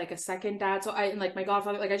grew up with like a second dad, so and like my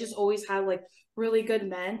godfather, like I just always had like really good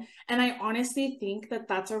men. And I honestly think that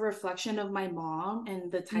that's a reflection of my mom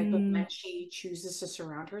and the type of men she chooses to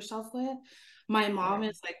surround herself with. My mom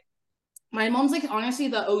is like, my mom's like honestly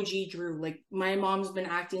the OG Drew. Like my mom's been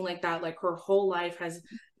acting like that like her whole life, has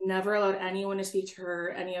never allowed anyone to speak to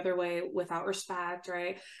her any other way without respect,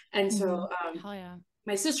 right? And so hell yeah,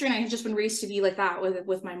 my sister and I have just been raised to be like that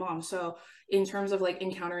with my mom. So in terms of like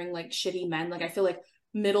encountering like shitty men, like I feel like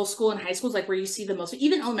middle school and high school is like where you see the most.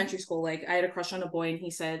 Even elementary school, like I had a crush on a boy and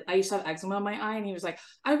he said I used to have eczema on my eye, and he was like,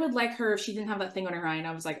 I would like her if she didn't have that thing on her eye. And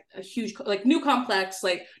I was like, a huge like new complex,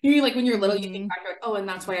 like you know, like when you're little you think back, you're like, oh, and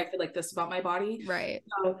that's why I feel like this about my body, right?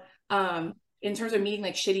 So in terms of meeting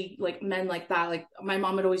like shitty like men like that, like my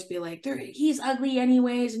mom would always be like, he's ugly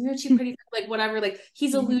anyways and you're too pretty, like whatever, like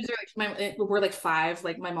he's a loser. Like we're like 5,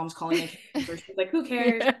 like my mom's calling me she's like, who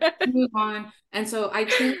cares, move on. And so I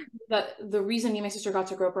think that the reason me and my sister got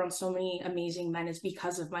to grow up around so many amazing men is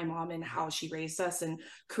because of my mom and how she raised us and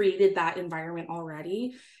created that environment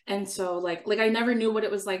already. And so like I never knew what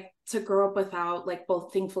it was like to grow up without like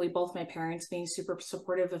thankfully both my parents being super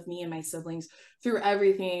supportive of me and my siblings through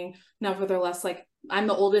everything. Nevertheless, like I'm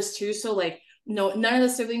the oldest too, so like no, none of the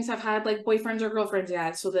siblings have had like boyfriends or girlfriends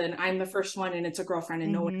yet. So then I'm the first one and it's a girlfriend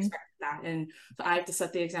and no one expected that. And so I have to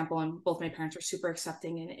set the example, and both my parents are super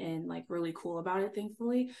accepting and like really cool about it,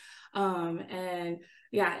 thankfully. And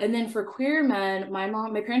yeah, and then for queer men, my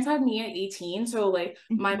parents had me at 18. So like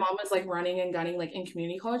my mom was like running and gunning like in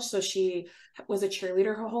community college. So she was a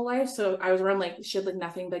cheerleader her whole life. So I was around like, she had like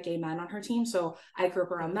nothing but gay men on her team. So I grew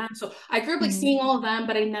up around that. So I grew up like seeing all of them,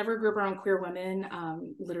 but I never grew up around queer women,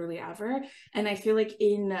 literally ever. And I feel like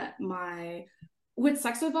what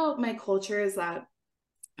sucks about my culture is that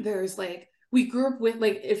there's like we grew up with,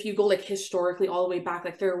 like, if you go like historically all the way back,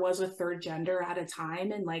 like there was a third gender at a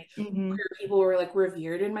time, and like queer people were like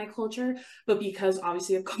revered in my culture. But because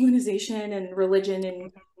obviously of colonization and religion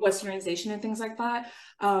and westernization and things like that,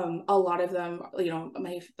 a lot of them, you know,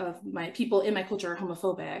 my people in my culture are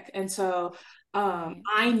homophobic. And so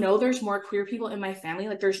I know there's more queer people in my family.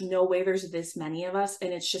 Like there's no way there's this many of us,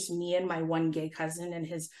 and it's just me and my one gay cousin and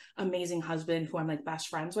his amazing husband who I'm like best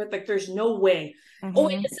friends with. Like there's no way. Oh,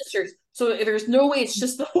 and his sisters. So there's no way it's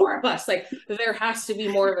just the four of us. Like there has to be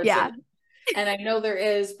more of us. Yeah. And I know there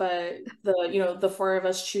is, but the four of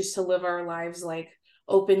us choose to live our lives like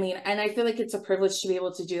openly. And I feel like it's a privilege to be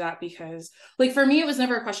able to do that, because like for me, it was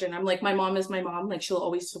never a question. I'm like, my mom is my mom. Like she'll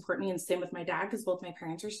always support me, and same with my dad, because both my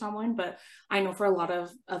parents are Samoan. But I know for a lot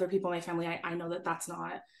of other people in my family, I know that that's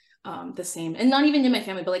not the same. And not even in my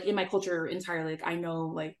family, but like in my culture entirely. Like I know,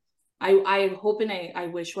 like I hope and I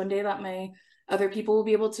wish one day that my other people will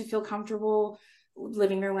be able to feel comfortable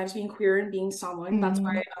living their lives being queer and being Samoan. That's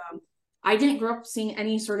why I didn't grow up seeing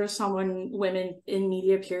any sort of Samoan women in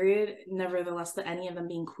media, period. Nevertheless, that any of them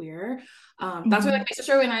being queer. That's why like my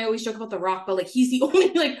sister and I always joke about The Rock, but like he's the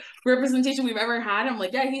only like representation we've ever had. I'm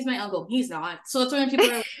like, yeah, he's my uncle. He's not. So that's why when people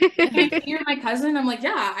are like, you're my cousin, I'm like,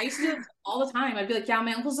 yeah, I used to do this all the time. I'd be like, yeah,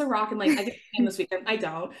 my uncle's The Rock, and like I get him this weekend. I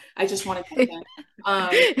don't. I just want to him.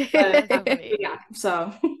 But yeah.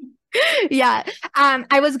 So yeah.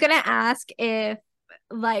 I was gonna ask if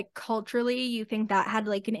like culturally you think that had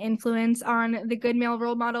like an influence on the good male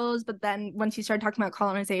role models, but then once you started talking about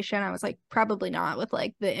colonization, I was like, probably not, with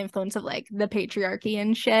like the influence of like the patriarchy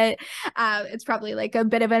and shit. It's probably like a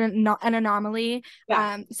bit of an anomaly.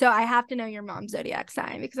 So I have to know your mom's zodiac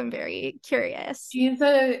sign because I'm very curious.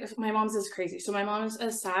 My mom's is crazy. So my mom's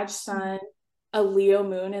a Sag sun, a Leo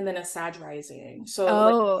moon, and then a Sag rising.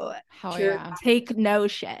 So take no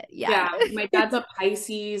shit. Yeah. My dad's a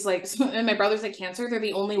Pisces, like, and my brother's a Cancer. They're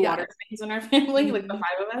the only water signs in our family, like the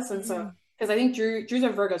five of us. And so because I think Drew's a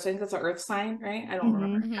Virgo, so I think that's an earth sign, right? I don't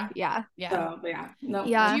remember. Yeah. So, but no.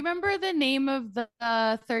 Yeah. Do you remember the name of the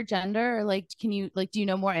third gender? Or like, can you do you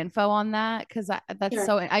know more info on that? Because that's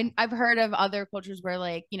so I've heard of other cultures where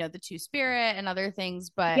like, you know, the two spirit and other things,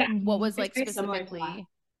 but what was like specifically?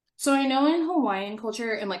 So I know in Hawaiian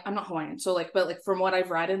culture, and like I'm not Hawaiian, so like, but like from what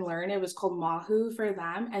I've read and learned, it was called mahu for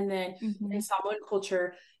them. And then in Samoan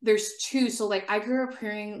culture, there's two. So like I grew up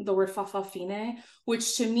hearing the word fafafine,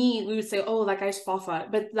 which to me we would say, oh, that guy's fafa,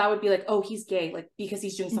 but that would be like, oh, he's gay, like because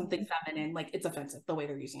he's doing something feminine, like it's offensive the way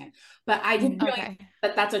they're using it. But I didn't realize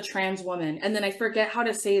that that's a trans woman. And then I forget how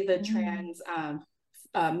to say the trans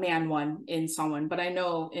man one in Samoan, but I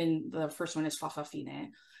know in the first one is fafafine.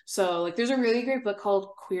 So like there's a really great book called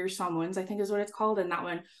Queer Samoans, I think is what it's called. And that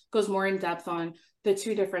one goes more in depth on the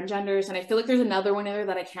two different genders. And I feel like there's another one in there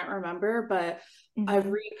that I can't remember, but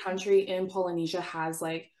every country in Polynesia has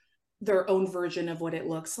like their own version of what it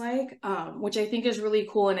looks like, which I think is really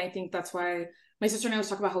cool. And I think that's why my sister and I was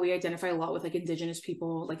talking about how we identify a lot with like indigenous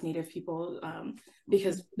people, like native people,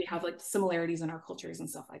 because we have like similarities in our cultures and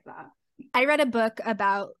stuff like that. I read a book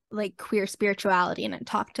about like queer spirituality, and it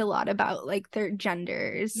talked a lot about like their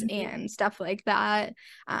genders and stuff like that.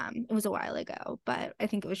 It was a while ago, but I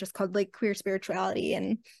think it was just called like Queer Spirituality,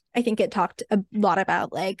 and I think it talked a lot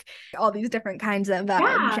about like all these different kinds of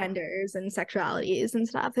genders and sexualities and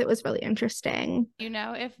stuff. It was really interesting. You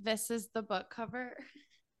know, if this is the book cover?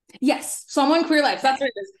 Yes, Someone Queer Life. That's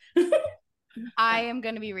what it is. I am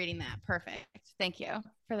going to be reading that. Perfect. Thank you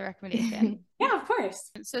for the recommendation. Yeah, of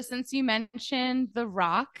course. So since you mentioned The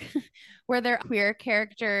Rock, were there queer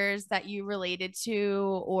characters that you related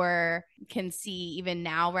to or can see even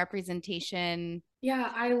now representation?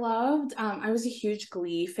 Yeah, I loved, I was a huge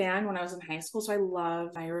Glee fan when I was in high school. So I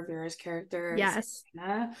loved Maya Rivera's character. Yes.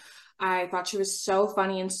 Savannah. I thought she was so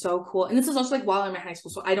funny and so cool. And this is also like while I'm in high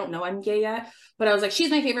school, so I don't know I'm gay yet, but I was like, she's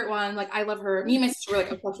my favorite one. Like I love her. Me and my sister were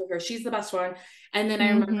like obsessed with her. She's the best one. And then I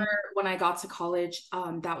remember when I got to college,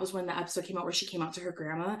 that was when the episode came out where she came out to her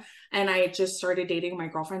grandma, and I had just started dating my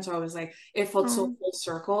girlfriend. So I was like, it felt so full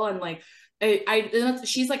circle. And like,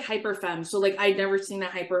 she's like hyper femme. So like, I'd never seen a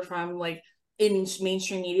hyper femme like in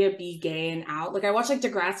mainstream media be gay and out. Like I watched like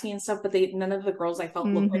Degrassi and stuff, but none of the girls I felt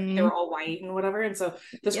looked like they were all white and whatever. And so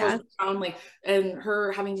this was found like, and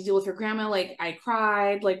her having to deal with her grandma, like I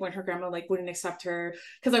cried like when her grandma like wouldn't accept her,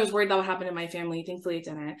 because I was worried that would happen in my family. Thankfully it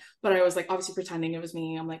didn't, but I was like obviously pretending it was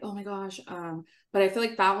me. I'm like, oh my gosh. But I feel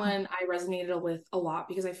like that one I resonated with a lot,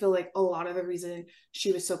 because I feel like a lot of the reason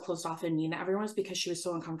she was so closed off and mean to everyone was because she was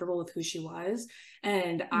so uncomfortable with who she was.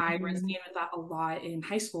 And I resonated with that a lot in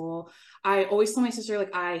high school. I always told my sister,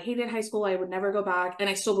 like, I hated high school. I would never go back. And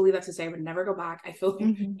I still believe that to say I would never go back. I feel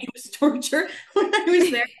like it was torture when I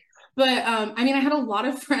was there. But I mean, I had a lot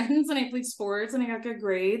of friends and I played sports and I got good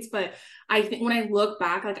grades. But I think when I look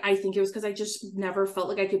back, like I think it was because I just never felt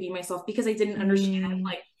like I could be myself because I didn't understand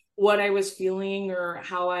like what I was feeling or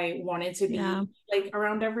how I wanted to be like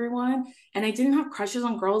around everyone. And I didn't have crushes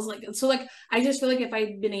on girls. Like, so like I just feel like if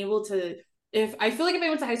I'd been able to, if I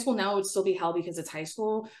went to high school now, it would still be hell because it's high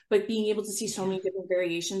school. But being able to see so many different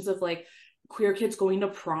variations of like queer kids going to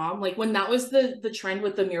prom, like when that was the trend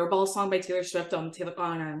with the Mirrorball song by Taylor Swift on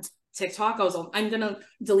TikTok, I was like, I'm gonna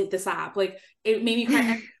delete this app. Like it made me cry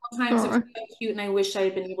every times. It was so cute, and I wish I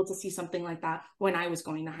had been able to see something like that when I was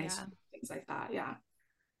going to high school, things like that.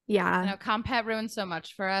 I know Compet ruined so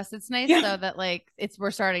much for us. It's nice though that like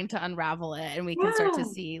we're starting to unravel it and we can start to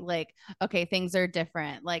see like, okay, things are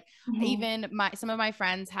different. Like even some of my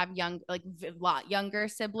friends have a lot younger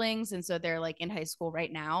siblings, and so they're like in high school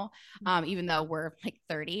right now, even though we're like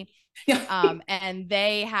 30. And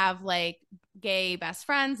they have like gay best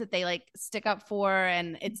friends that they like stick up for,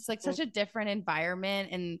 and it's like such a different environment,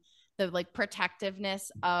 and the like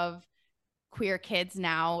protectiveness of queer kids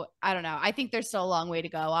now. I don't know. I think there's still a long way to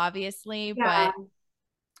go, obviously, but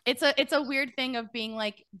it's a weird thing of being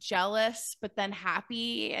like jealous but then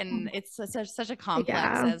happy, and it's such a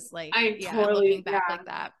complex as like looking back like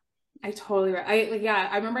that. I totally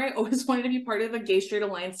I remember I always wanted to be part of a gay straight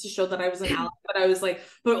alliance to show that I was an ally, but I was like,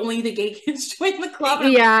 but only the gay kids join the club.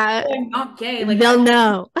 I'm not gay. Like they'll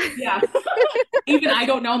know. Even I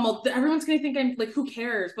don't know. Everyone's gonna think I'm like, who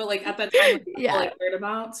cares? But like at that time, like cared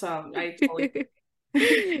about. So I totally.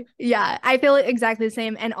 I feel exactly the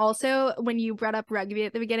same. And also when you brought up rugby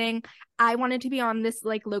at the beginning, I wanted to be on this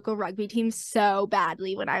like local rugby team so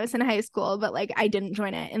badly when I was in high school, but like I didn't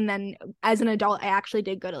join it. And then as an adult, I actually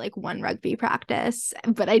did go to like one rugby practice,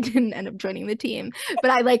 but I didn't end up joining the team.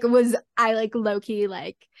 But I low-key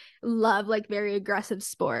like love like very aggressive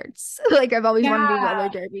sports. Like I've always wanted to do roller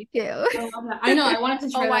derby too. I love that. I know, I wanted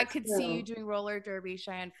to try that I could see you doing roller derby,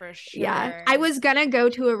 Cheyenne, for sure. I was gonna go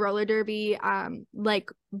to a roller derby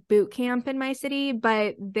like boot camp in my city,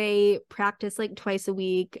 but they practice like twice a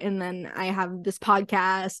week, and then I have this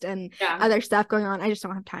podcast and other stuff going on. I just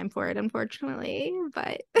don't have time for it, unfortunately,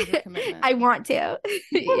 but I want to.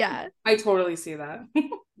 I totally see that.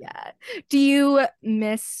 Do you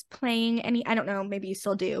miss playing any, I don't know, maybe you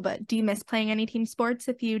still do, but do you miss playing any team sports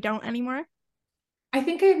if you don't anymore? I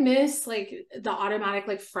think I miss like the automatic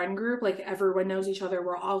like friend group, like everyone knows each other,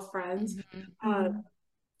 we're all friends.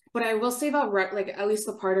 But I will say about like at least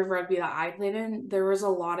the part of rugby that I played in, there was a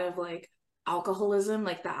lot of like alcoholism,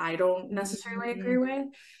 like that I don't necessarily agree with.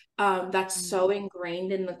 That's so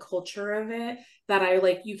ingrained in the culture of it that I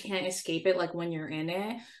like, you can't escape it like when you're in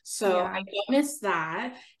it. So I don't miss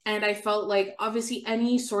that. And I felt like obviously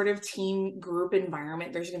any sort of team group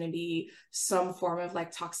environment, there's going to be some form of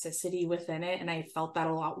like toxicity within it. And I felt that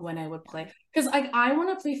a lot when I would play, because like I want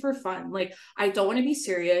to play for fun. Like I don't want to be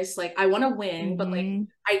serious. Like I want to win, but like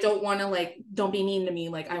I don't want to like, don't be mean to me.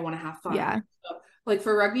 Like I want to have fun. So, like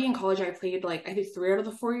for rugby in college, I played like I think 3 out of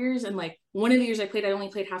the 4 years, and like one of the years I played, I only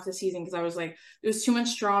played half the season because I was like, it was too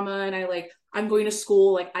much drama, and I'm going to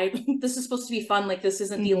school, like this is supposed to be fun, like this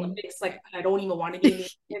isn't the Olympics, like I don't even want to be in the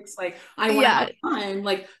Olympics, like I want to have fun,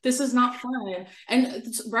 like this is not fun. And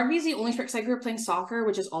rugby is the only sport, because I grew up playing soccer,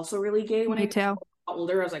 which is also really gay. When I was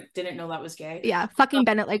older, I was like, didn't know that was gay. Fucking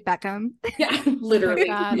Bennett like Beckham. Literally.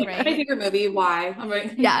 God, right? My favorite movie. Why? I'm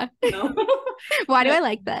like, no. Why do I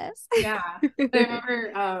like this? But I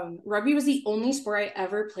remember rugby was the only sport I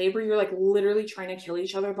ever played where you're like literally trying to kill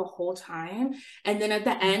each other the whole time, and then at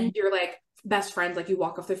the end you're like best friends, like you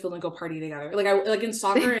walk off the field and go party together. Like I like in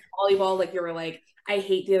soccer and volleyball, like you were like, I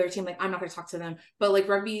hate the other team, like I'm not gonna talk to them. But like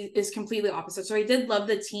rugby is completely opposite. So I did love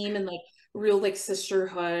the team and like real like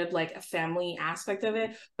sisterhood, like a family aspect of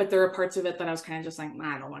it, but there are parts of it that I was kind of just like,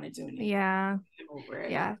 I don't want to do anything. I'm over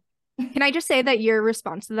it. Can I just say that your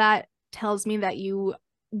response to that tells me that you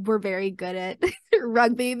were very good at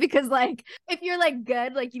rugby, because like if you're like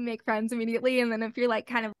good, like you make friends immediately, and then if you're like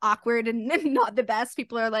kind of awkward and not the best,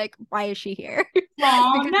 people are like, why is she here?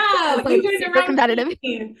 Oh no, like, super competitive.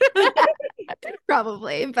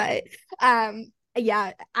 Probably, but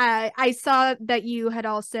I saw that you had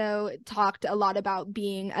also talked a lot about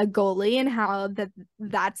being a goalie and how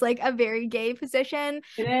that's like a very gay position.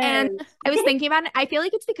 And I was thinking about it. I feel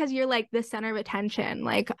like it's because you're like the center of attention,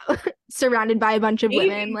 like surrounded by a bunch of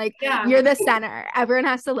women. Like you're the center. Everyone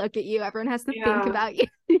has to look at you. Everyone has to think about you.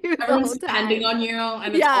 Everyone's depending on you,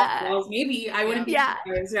 and it's all girls. Maybe I wouldn't be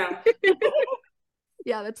surprised.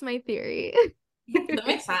 Yeah, that's my theory. That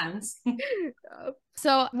makes sense.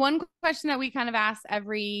 So one question that we kind of ask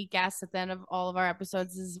every guest at the end of all of our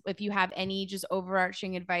episodes is if you have any just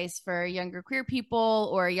overarching advice for younger queer people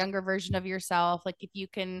or a younger version of yourself, like if you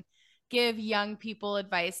can give young people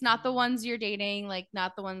advice, not the ones you're dating, like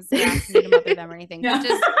not the ones that are asking you to mother them or anything, but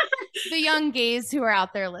just the young gays who are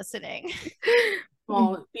out there listening.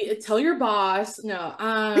 Well, tell your boss. No,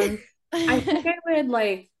 I think I would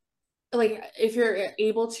like if you're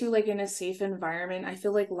able to, like, in a safe environment, I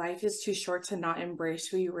feel like life is too short to not embrace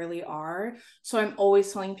who you really are. So I'm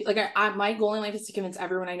always telling people, like, my goal in life is to convince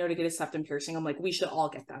everyone I know to get a septum piercing. I'm like, we should all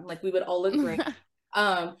get them. Like, we would all look great.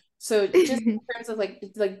 So just in terms of like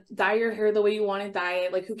dye your hair the way you want to dye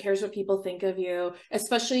it. Like, who cares what people think of you?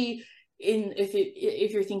 Especially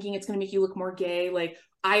if you're thinking it's going to make you look more gay. Like,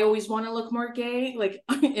 I always want to look more gay, like,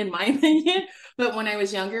 in my opinion, but when I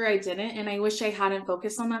was younger, I didn't. And I wish I hadn't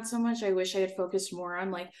focused on that so much. I wish I had focused more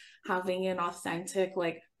on like having an authentic,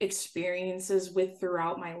 like, experiences with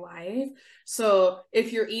throughout my life. So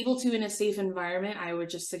if you're able to, in a safe environment, I would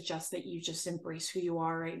just suggest that you just embrace who you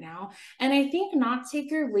are right now. And I think not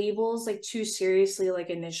take your labels like too seriously, like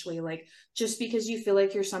initially, like just because you feel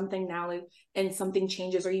like you're something now, like, and something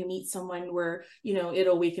changes or you meet someone where, you know, it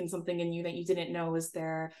awakens something in you that you didn't know was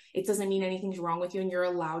there. It doesn't mean anything's wrong with you, and you're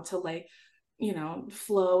allowed to, like, you know,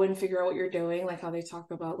 flow and figure out what you're doing, like how they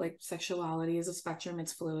talk about like sexuality is a spectrum,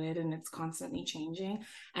 it's fluid and it's constantly changing.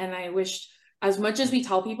 And I wish, as much as we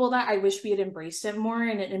tell people that, I wish we had embraced it more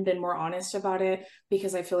and been more honest about it,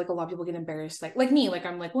 because I feel like a lot of people get embarrassed, like me, like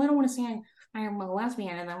I'm like, well, I don't want to say I am a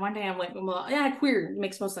lesbian, and then one day I'm like, well, yeah, queer. It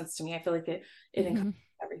makes most sense to me. I feel like it encompasses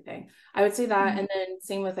everything. I would say that. And then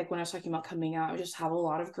same with like when I was talking about coming out, I would just have a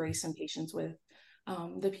lot of grace and patience with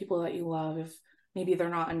the people that you love. If maybe they're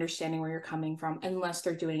not understanding where you're coming from, unless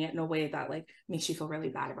they're doing it in a way that like makes you feel really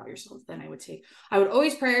bad about yourself, then I would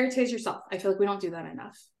always prioritize yourself. I feel like we don't do that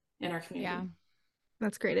enough in our community. Yeah,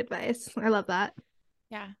 that's great advice. I love that.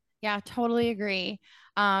 Yeah, totally agree.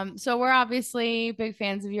 So we're obviously big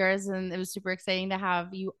fans of yours, and it was super exciting to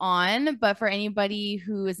have you on. But for anybody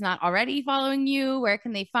who is not already following you, where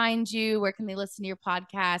can they find you? Where can they listen to your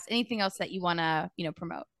podcast? Anything else that you want to,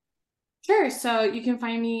 promote? Sure. So you can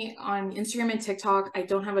find me on Instagram and TikTok. I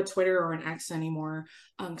don't have a Twitter or an X anymore,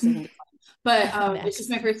 because I think it's fun. But it's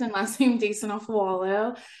just my first and last name, Deison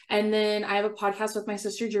Afualo. And then I have a podcast with my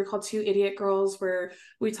sister Drew called Two Idiot Girls, where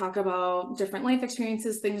we talk about different life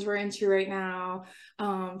experiences, things we're into right now,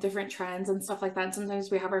 different trends and stuff like that. And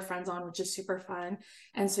sometimes we have our friends on, which is super fun.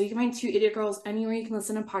 And so you can find Two Idiot Girls anywhere you can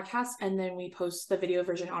listen to podcasts. And then we post the video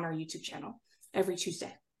version on our YouTube channel every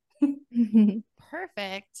Tuesday.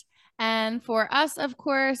 Perfect. And for us, of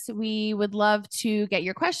course, we would love to get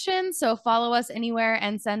your questions. So follow us anywhere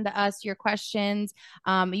and send us your questions.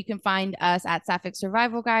 You can find us at Sapphic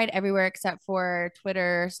Survival Guide everywhere except for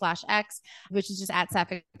Twitter/X, which is just at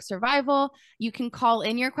Sapphic Survival. You can call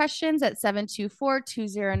in your questions at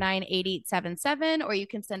 724-209-8877, or you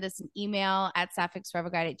can send us an email at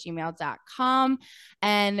sapphic.survivalguide@gmail.com.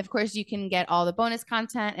 And of course, you can get all the bonus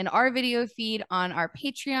content and our video feed on our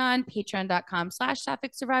Patreon,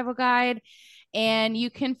 patreon.com/Sapphic Survival Guide. And you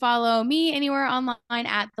can follow me anywhere online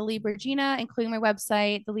at The Lead Regina, including my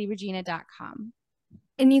website, theleadregina.com.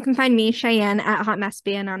 And you can find me, Cheyenne, at Hot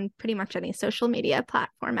Messbian on pretty much any social media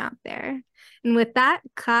platform out there. And with that,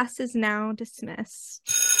 class is now dismissed.